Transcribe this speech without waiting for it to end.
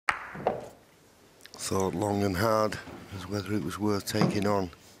Thought long and hard as whether it was worth taking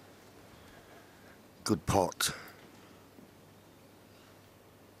on. Good pot.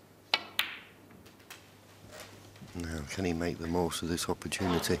 Now, can he make the most of this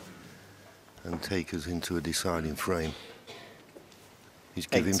opportunity and take us into a deciding frame? He's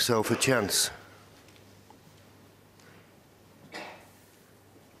give himself a chance.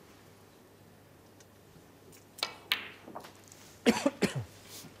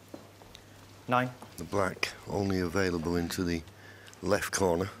 Nine. The black only available into the left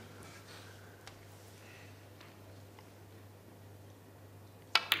corner.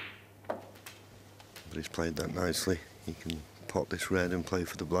 But he's played that nicely. He can pot this red and play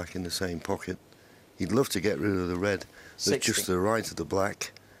for the black in the same pocket. He'd love to get rid of the red that's just to the right of the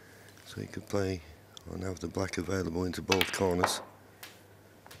black, so he could play and have the black available into both corners.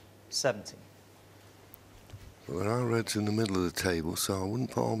 70. But there are reds in the middle of the table, so I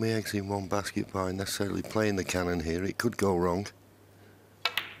wouldn't put all my eggs in one basket by necessarily playing the cannon here. It could go wrong.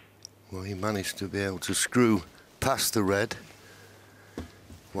 Well, he managed to be able to screw past the red.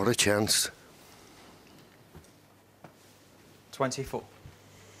 What a chance. 24.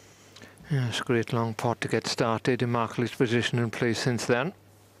 Yes, great long pot to get started. Immaculate position in play since then.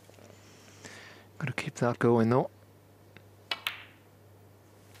 Got to keep that going though.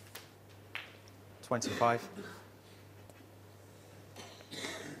 25.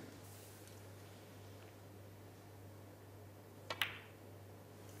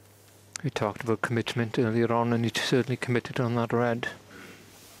 We talked about commitment earlier on, and he certainly committed on that red.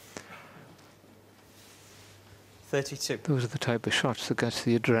 32. Those are the type of shots that gets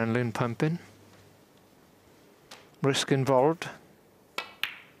the adrenaline pumping. Risk involved.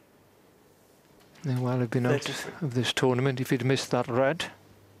 May well have been out of this tournament if he'd missed that red.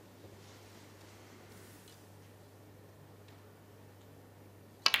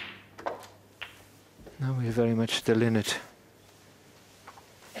 Now we're very much still in it.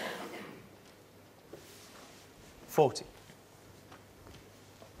 40.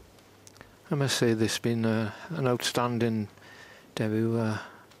 I must say this has been an outstanding debut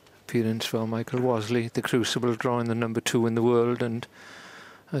appearance for Michael Wasley, the Crucible, drawing the #2 in the world, and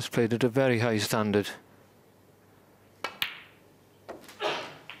has played at a very high standard.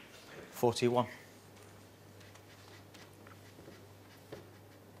 41.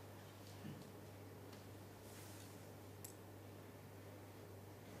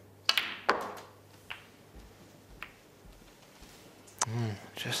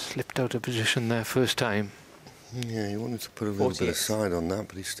 Just slipped out of position there first time. Yeah, he wanted to put a little bit of side on that,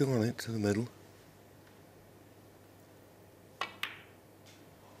 but he's still on it to the middle.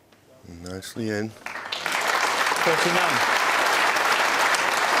 Nicely in. 39.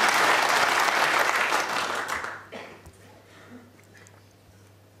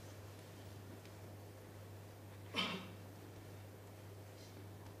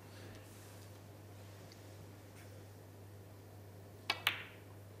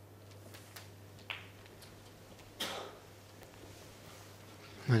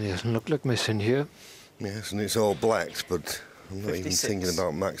 Well, he doesn't look like missing here. Yes, and it's all blacks, but I'm not 56. even thinking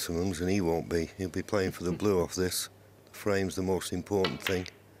about maximums, and he won't be. He'll be playing for the blue off this. The frame's the most important thing.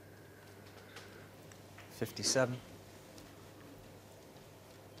 57.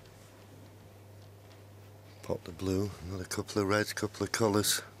 Pop the blue, another couple of reds, couple of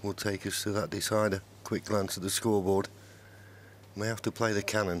colours will take us to that decider. Quick glance at the scoreboard. May have to play the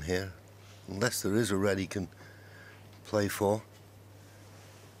cannon here, unless there is a red he can play for.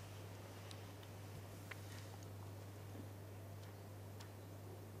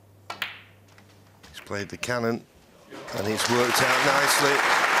 Played the cannon, and it's worked out nicely.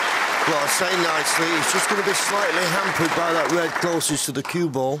 Well, I say nicely, it's just going to be slightly hampered by that red closest to the cue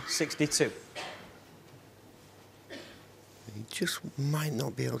ball. 62. He just might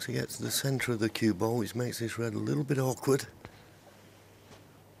not be able to get to the centre of the cue ball, which makes this red a little bit awkward.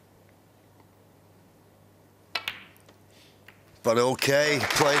 But okay,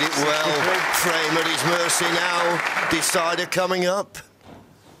 played it well. Frame at his mercy now. Decider coming up.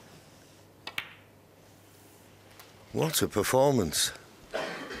 What a performance.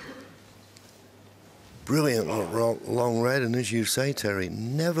 Brilliant long red, and as you say, Terry,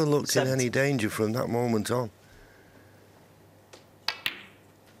 never looked in any danger from that moment on.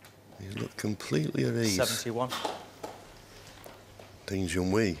 He looked completely at ease. 71. Ding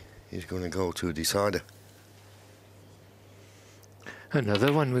Junhui is going to go to a decider.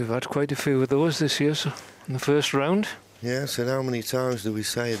 Another one. We've had quite a few of those this year, so in the first round. Yes, and how many times do we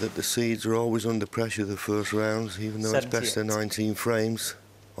say that the seeds are always under pressure the first rounds, even though 78. It's best of 19 frames?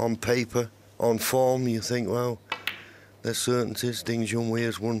 On paper, on form, you think, well, There's certainties. Ding Junhui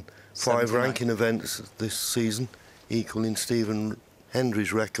has won 5 79. ranking events this season, equaling Stephen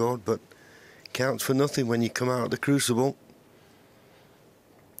Hendry's record, but counts for nothing when you come out of the crucible.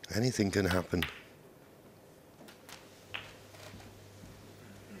 Anything can happen.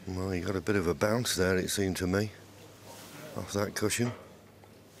 Well, he got a bit of a bounce there, it seemed to me, off that cushion.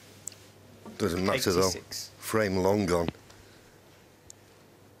 Doesn't matter 86. though. Frame long gone.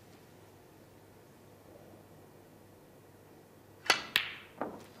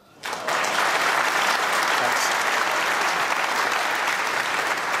 That's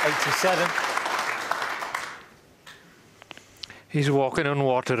 87. He's walking on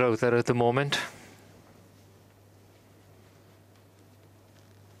water out there at the moment.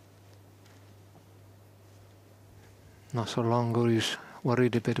 Not so long ago, he's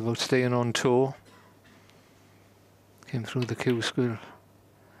worried a bit about staying on tour. Came through the Q school a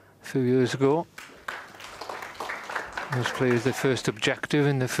few years ago. Most players, their first objective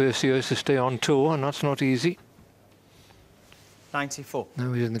in their first year is to stay on tour, and that's not easy. 94.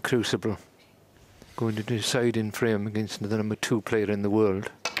 Now he's in the crucible, going to decide in frame against the number 2 player in the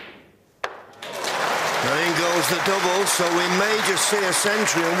world. And in goes the double, so we may just see a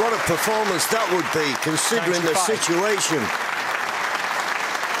century, and what a performance that would be, considering 95. the situation.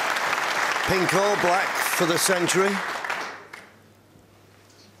 Pink or black for the century.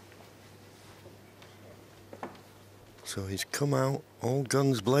 So he's come out, all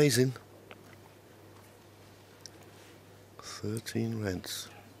guns blazing. 13 reds,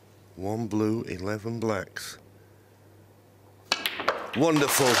 1 blue, 11 blacks.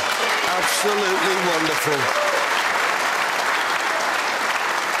 Wonderful, absolutely wonderful.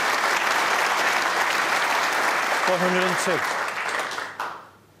 $102.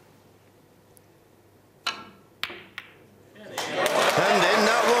 And in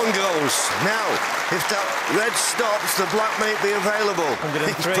that one goes. Now, if that red stops, the black may be available.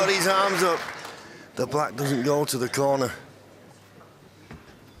 103. He's put his arms up. The black doesn't go to the corner.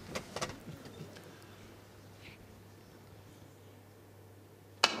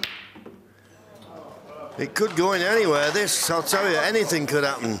 It could go in anywhere, this, I'll tell you, anything could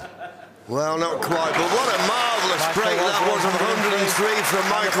happen. Well, not quite, but what a marvellous break that was of 103 from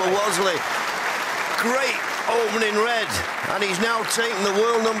Michael Wasley. Great opening red, and he's now taken the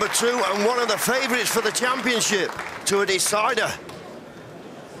world number 2 and one of the favourites for the championship to a decider.